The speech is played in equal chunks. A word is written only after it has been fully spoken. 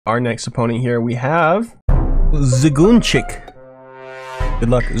Our next opponent here, we have Zagunchik. Good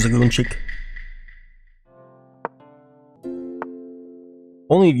luck, Zagunchik.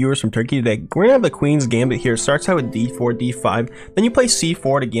 Only viewers from Turkey today. We're gonna have the Queen's Gambit here. Starts out with d4, d5. Then you play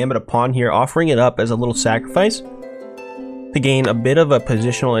c4 to gambit a pawn here, offering it up as a little sacrifice to gain a bit of a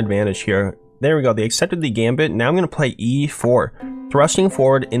positional advantage here. There we go. They accepted the gambit. Now I'm gonna play e4, thrusting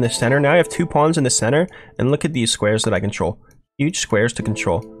forward in the center. Now I have two pawns in the center, and look at these squares that I control. Huge squares to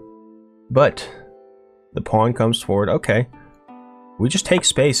control. But the pawn comes forward. Okay, we just take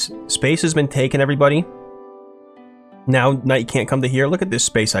space. Space has been taken, everybody. Now knight can't come to here. Look at this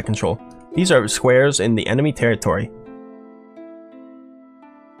space I control. These are squares in the enemy territory.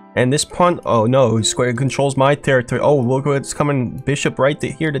 And this pawn, oh no, square controls my territory. Oh, look what's coming. Bishop right to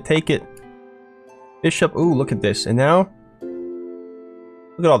here to take it. Bishop, ooh, look at this. And now,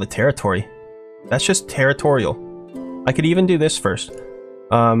 look at all the territory. That's just territorial. I could even do this first.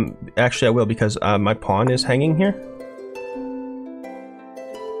 Actually I will, because my pawn is hanging here.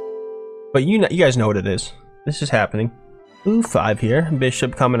 But you guys know what it is. This is happening. Ooh, 5 here.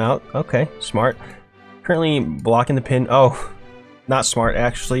 Bishop coming out. Okay, smart. Currently blocking the pin. Oh, not smart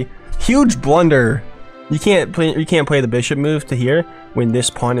actually. Huge blunder. You can't play the bishop move to here when this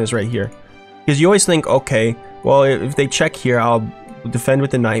pawn is right here. Because you always think, okay, well if they check here, I'll defend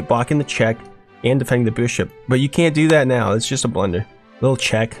with the knight, blocking the check and defending the bishop. But you can't do that now. It's just a blunder. Little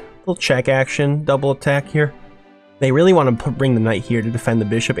check action, double attack here. They really want to bring the knight here to defend the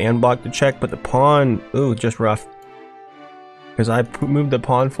bishop and block the check, but the pawn, ooh, just rough. Because I moved the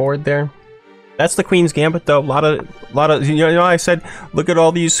pawn forward there. That's the Queen's Gambit though. A lot of, you know, I said, look at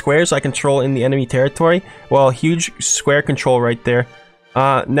all these squares I control in the enemy territory. Well, huge square control right there.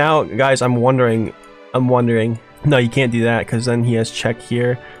 Now, guys, I'm wondering. No, you can't do that because then he has check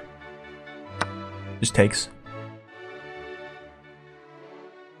here. Just takes.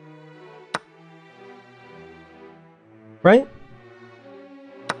 Right?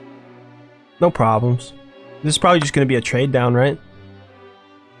 No problems. This is probably just going to be a trade down, right?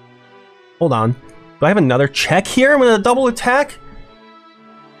 Hold on. Do I have another check here with a double attack?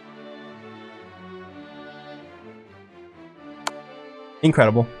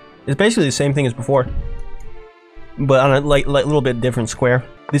 Incredible. It's basically the same thing as before, but on a little bit different square.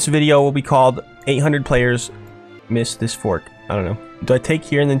 This video will be called 800 players missed this fork. I don't know. Do I take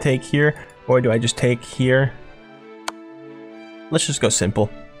here and then take here? Or do I just take here? Let's just go simple.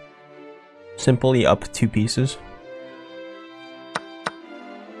 Simply up 2 pieces.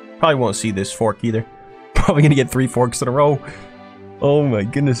 Probably won't see this fork either. Probably gonna get 3 forks in a row. Oh my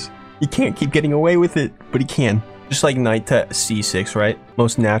goodness. He can't keep getting away with it, but he can. Just like knight to c6, right?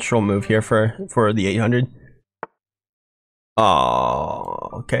 Most natural move here for the 800. Oh,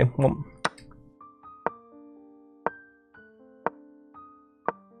 okay. Well,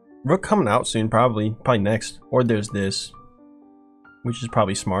 rook coming out soon, probably next. Or there's this, which is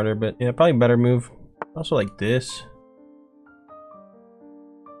probably smarter, but yeah, probably a better move. Also like this.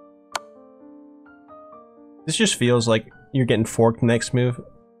 This just feels like you're getting forked next move.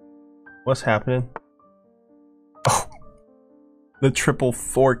 What's happening? Oh, the triple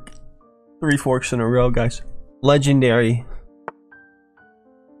fork. 3 forks in a row, guys. Legendary.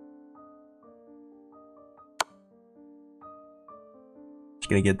 Just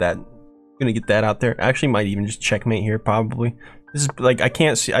gonna get that out there. Actually, might even just checkmate here, probably. This is like, I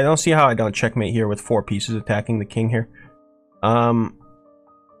don't see how I don't checkmate here with 4 pieces attacking the king here.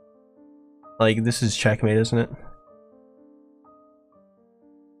 Like, this is checkmate, isn't it?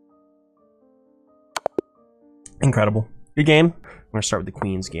 Incredible. Good game. I'm gonna start with the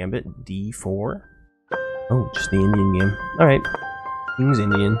Queen's Gambit. D4. Oh, just the Indian game. Alright. King's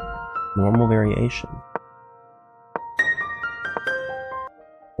Indian. Normal variation.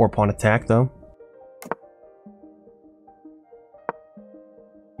 4-pawn attack, though.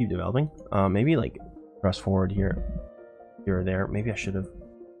 Keep developing. Maybe, like, press forward here. Here or there. Maybe I should have...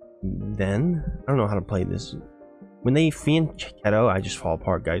 Then I don't know how to play this. When they fianchetto, I just fall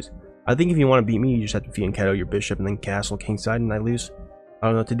apart, guys. I think if you want to beat me, you just have to fianchetto your bishop and then castle kingside, and I lose. I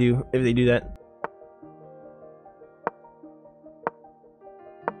don't know what to do if they do that.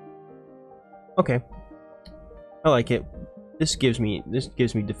 Okay, I like it. This gives me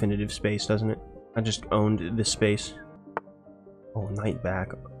definitive space, doesn't it? I just owned this space. Oh, knight back,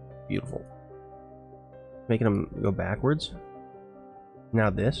 beautiful. Making them go backwards. Now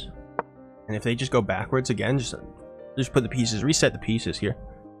this, and if they just go backwards again, just put the pieces, reset the pieces here.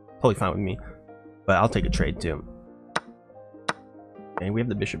 Totally fine with me, but I'll take a trade too. Okay, we have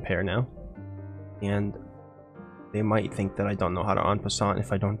the bishop pair now, and they might think that I don't know how to en passant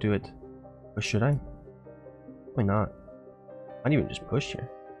if I don't do it. But should I? Why not? I'd even just push here.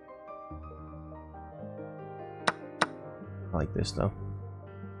 I like this though.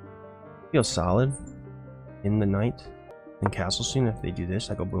 Feels solid. In the knight and castle soon. If they do this,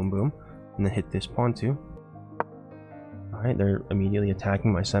 I go boom boom, and then hit this pawn too. All right, they're immediately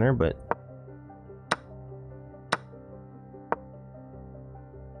attacking my center, but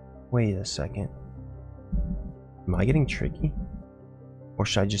wait a second. Am I getting tricky, or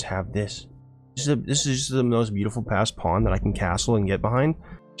should I just have this? This is just the most beautiful passed pawn that I can castle and get behind,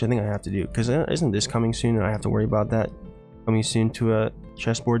 which I think I have to do. Because isn't this coming soon, and I have to worry about that coming soon to a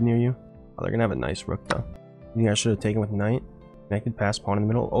chessboard near you? Oh, they're gonna have a nice rook though. I think I should have taken with knight. Connected pass pawn in the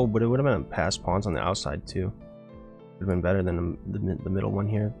middle. Oh, but it would have been pass pawns on the outside too. Would have been better than the middle one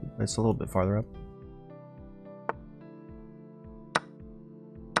here. It's a little bit farther up.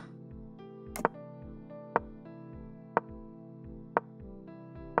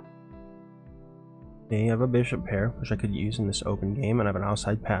 Okay, I have a bishop pair, which I could use in this open game, and I have an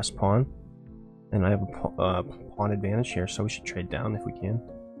outside pass pawn. And I have a pawn advantage here, so we should trade down if we can.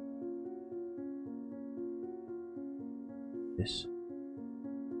 This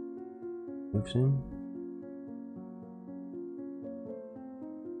moves in.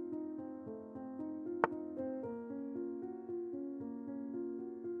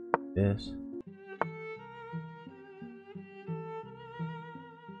 This.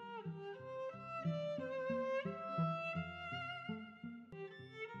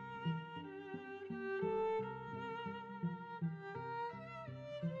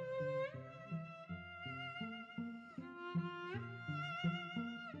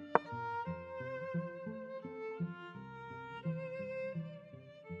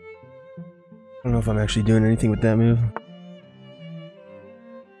 I don't know if I'm actually doing anything with that move.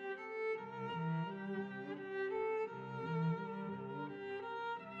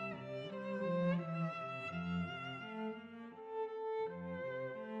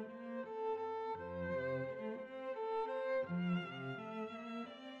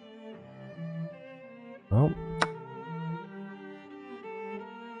 Oh.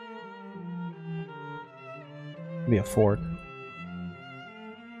 Be a fork.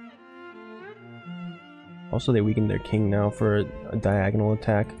 Also, they weakened their king now for a diagonal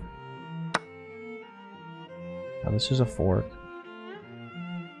attack. Now this is a fork.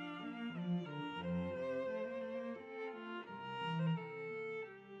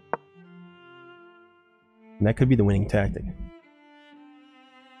 And that could be the winning tactic.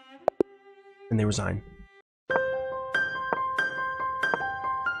 And they resign.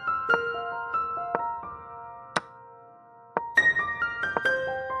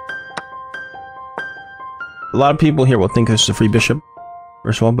 A lot of people here will think this is a free bishop,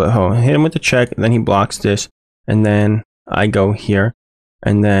 first of all, but oh, hit him with the check, and then he blocks this, and then I go here,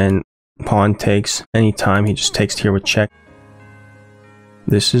 and then pawn takes. Anytime he just takes here with check.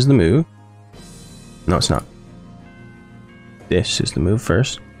 This is the move. No, it's not. This is the move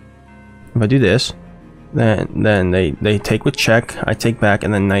first. If I do this, then they take with check, I take back,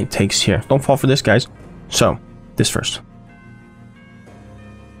 and then knight takes here. Don't fall for this, guys. So, this first.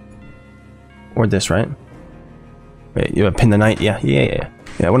 Or this, right? Wait, you have pin the knight? Yeah,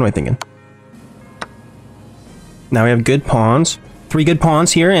 what am I thinking? Now we have good pawns. 3 good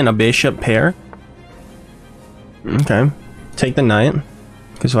pawns here and a bishop pair. Okay. Take the knight.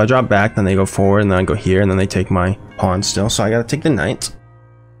 Because if I drop back, then they go forward, and then I go here, and then they take my pawn still. So I gotta take the knight.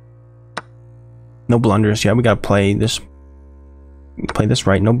 No blunders. Yeah, we gotta play this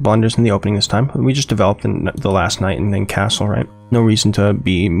right. No blunders in the opening this time. We just developed in the last knight and then castle, right? No reason to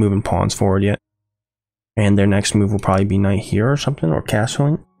be moving pawns forward yet. And their next move will probably be knight here or something, or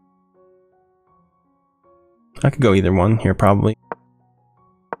castling. I could go either one here, probably.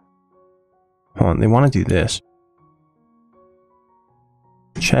 Hold on, they want to do this.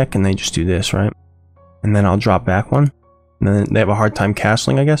 Check, and they just do this, right? And then I'll drop back one. And then they have a hard time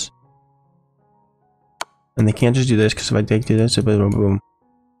castling, I guess. And they can't just do this, because if I take this, boom, boom.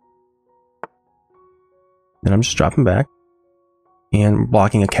 Then I'm just dropping back. And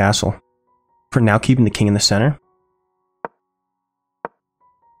blocking a castle. For now, keeping the king in the center.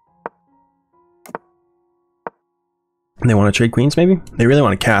 And they want to trade queens, maybe? They really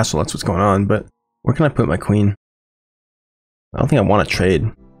want to castle, that's what's going on, but where can I put my queen? I don't think I want to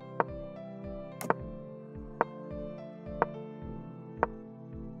trade.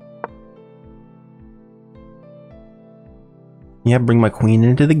 Yeah, bring my queen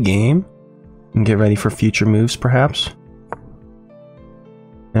into the game. And get ready for future moves, perhaps.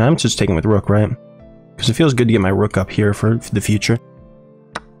 And I'm just taking with rook, right? Because it feels good to get my rook up here for the future.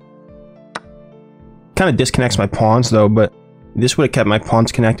 Kind of disconnects my pawns though, but this would have kept my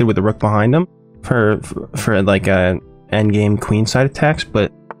pawns connected with the rook behind them for like a endgame queen side attacks.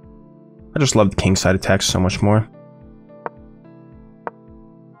 But I just love the king side attacks so much more.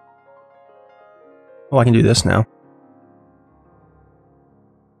 Oh, I can do this now.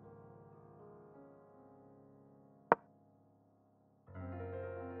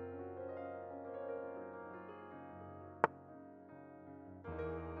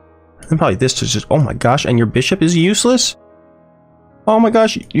 And probably this to just, oh my gosh, and your bishop is useless? Oh my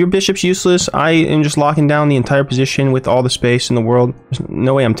gosh, your bishop's useless. I am just locking down the entire position with all the space in the world. There's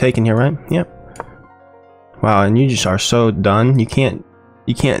no way I'm taking here, right? Yep. Wow, and you just are so done. You can't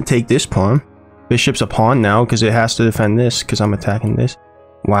take this pawn. Bishop's a pawn now because it has to defend this because I'm attacking this.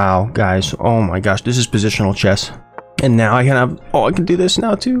 Wow, guys. Oh my gosh, this is positional chess. And now I can have, oh, I can do this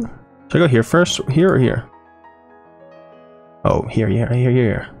now too. Should I go here first? Here or here? Oh,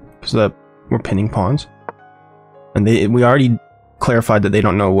 here. Because we're pinning pawns. And we already clarified that they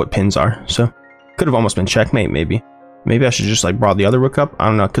don't know what pins are. So, could have almost been checkmate, maybe. Maybe I should just like brought the other rook up. I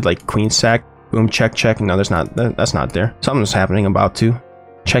don't know, could like queen sack, boom, check. No, that's not there. Something's happening about to.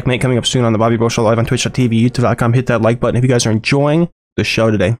 Checkmate coming up soon on the Bobby Bro Show live on twitch.tv, youtube.com. Hit that like button if you guys are enjoying the show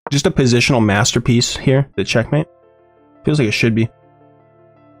today. Just a positional masterpiece here, the checkmate. Feels like it should be.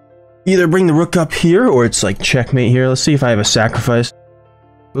 Either bring the rook up here or it's like checkmate here. Let's see if I have a sacrifice.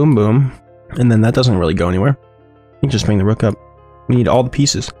 Boom, boom. And then that doesn't really go anywhere. You can just bring the rook up. We need all the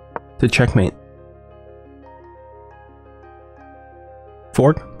pieces to checkmate.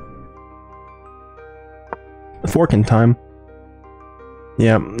 Fork. Fork in time.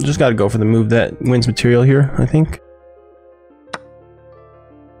 Yeah, just gotta go for the move that wins material here, I think.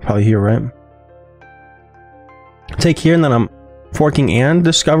 Probably here, right? Take here, and then I'm forking and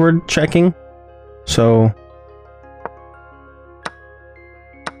discovered checking. So...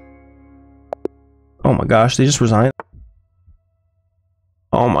 oh my gosh, they just resigned.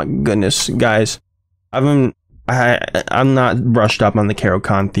 Oh my goodness, guys. I'm not brushed up on the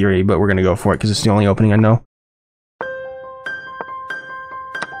Caro-Kann theory, but we're gonna go for it because it's the only opening I know.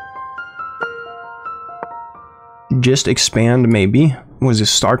 Just expand, maybe. Was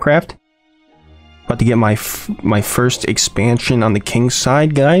this StarCraft? About to get my first expansion on the king's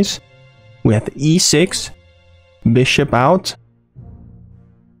side, guys. With e6, bishop out,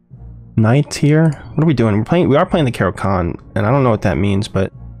 knight here. What are we doing? We are playing the Caro-Kann, and I don't know what that means,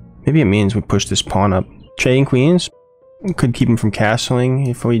 but maybe it means we push this pawn up. Trading queens could keep him from castling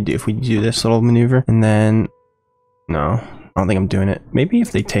if we do this little maneuver. And then no, I don't think I'm doing it. Maybe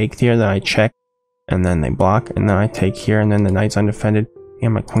if they take here, then I check, and then they block, and then I take here, and then the knight's undefended,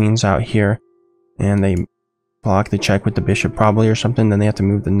 and my queen's out here, and they block the check with the bishop probably or something. Then they have to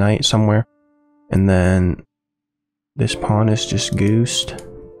move the knight somewhere, and then this pawn is just goosed.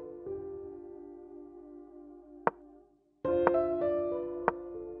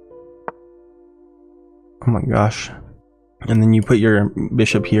 Oh my gosh. And then you put your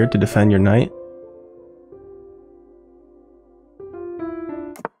bishop here to defend your knight.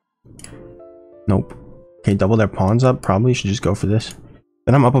 Nope. Okay, double their pawns up. Probably should just go for this.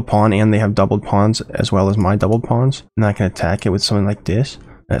 Then I'm up a pawn and they have doubled pawns as well as my doubled pawns. And I can attack it with something like this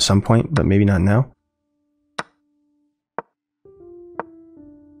at some point, but maybe not now.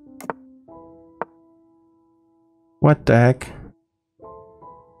 What the heck?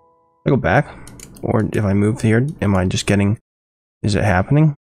 I go back? Or if I move here, am I just getting... is it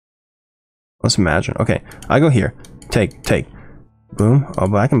happening? Let's imagine. Okay, I go here. Take. Boom. Oh,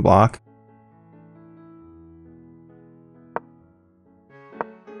 but I can block.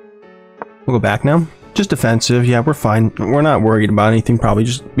 We'll go back now. Just defensive. Yeah, we're fine. We're not worried about anything. Probably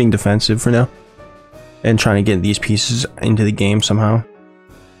just being defensive for now. And trying to get these pieces into the game somehow.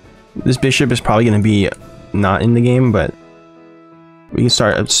 This bishop is probably going to be not in the game, but... we can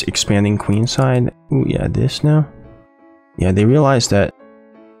start expanding queenside. Ooh, yeah, this now. Yeah, they realized that.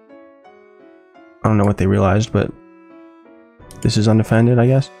 I don't know what they realized, but this is undefended, I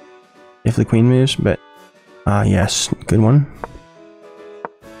guess. If the queen moves, but yes, good one.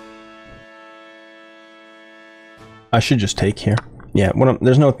 I should just take here. Yeah,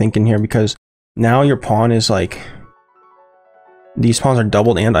 there's no thinking here because now your pawn is like. These pawns are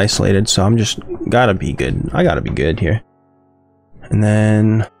doubled and isolated, so I'm just gotta be good. I gotta be good here. And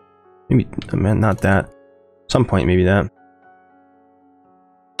then, maybe, man, not that. Some point, maybe that.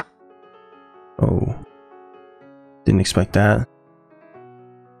 Oh. Didn't expect that.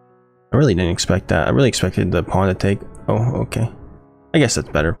 I really didn't expect that. I really expected the pawn to take. Oh, okay. I guess that's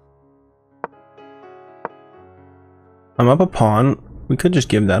better. I'm up a pawn. We could just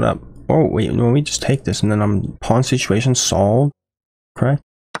give that up. Oh, wait, no, we just take this and then I'm pawn situation solved. Correct?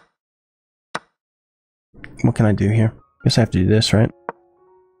 What can I do here? Guess I have to do this, right?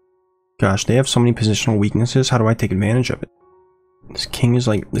 Gosh, they have so many positional weaknesses. How do I take advantage of it? This king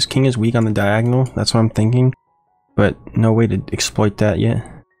is weak on the diagonal. That's what I'm thinking. But no way to exploit that yet.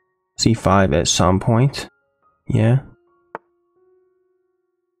 c5 at some point. Yeah.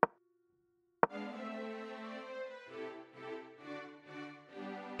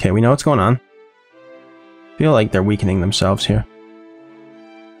 Okay, we know what's going on. I feel like they're weakening themselves here.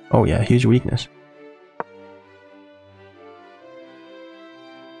 Oh yeah, huge weakness.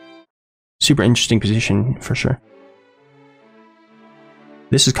 Super interesting position for sure.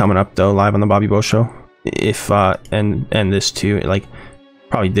 This is coming up though, live on the Bobby Bo Show. If and this too, like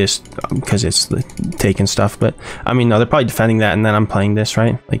probably this because it's the taken stuff. But I mean, no, they're probably defending that, and then I'm playing this,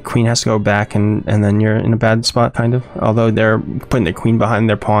 right? Like queen has to go back, and then you're in a bad spot, kind of. Although they're putting their queen behind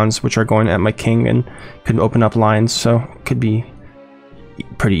their pawns, which are going at my king, and could open up lines, so could be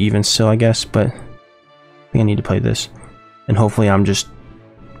pretty even still, I guess. But I think I need to play this, and hopefully I'm just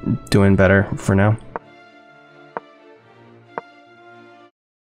doing better for now.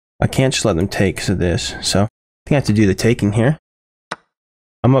 I can't just let them take because of this, so I think I have to do the taking here.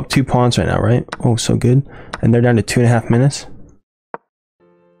 I'm up 2 pawns right now, right? Oh, so good. And they're down to 2.5 minutes.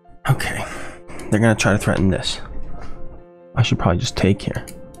 Okay. They're gonna try to threaten this. I should probably just take here.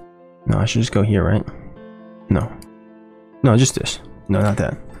 No, I should just go here, right? No. No, just this. No, not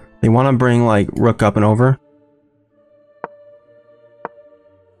that. They want to bring, like, rook up and over.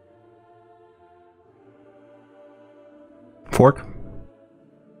 Fork.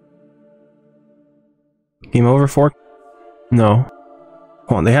 Game over, fork? No.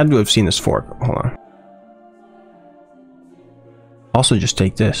 Hold on, they had to have seen this fork. Hold on. Also, just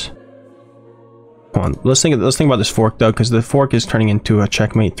take this. Hold on. Let's think about this fork though, because the fork is turning into a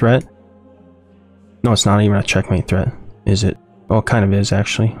checkmate threat. No, it's not even a checkmate threat, is it? Well, it kind of is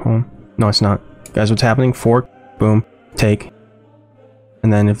actually. Hold on. No, it's not. Guys, what's happening? Fork, boom, take,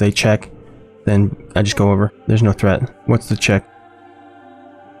 and then if they check, then I just go over. There's no threat. What's the check?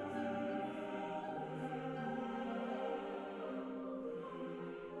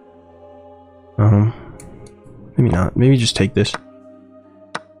 Maybe not. Maybe just take this.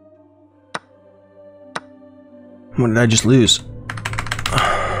 What did I just lose?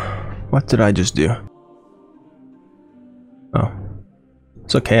 What did I just do? Oh.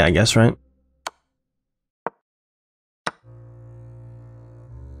 It's okay, I guess, right?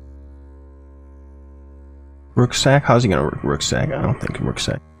 Rook sack? How's he gonna rook sack? I don't think rook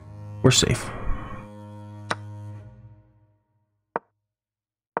sack. We're safe.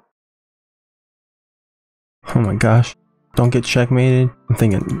 Oh my gosh. Don't get checkmated. I'm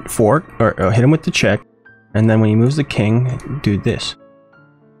thinking fork, or hit him with the check, and then when he moves the king, do this.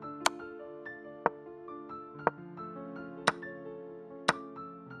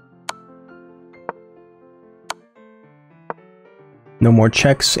 No more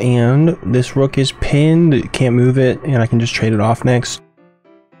checks, and this rook is pinned. Can't move it, and I can just trade it off next.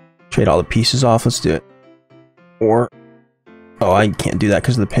 Trade all the pieces off. Let's do it. Or, oh, I can't do that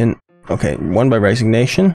because of the pin. Okay, won by resignation.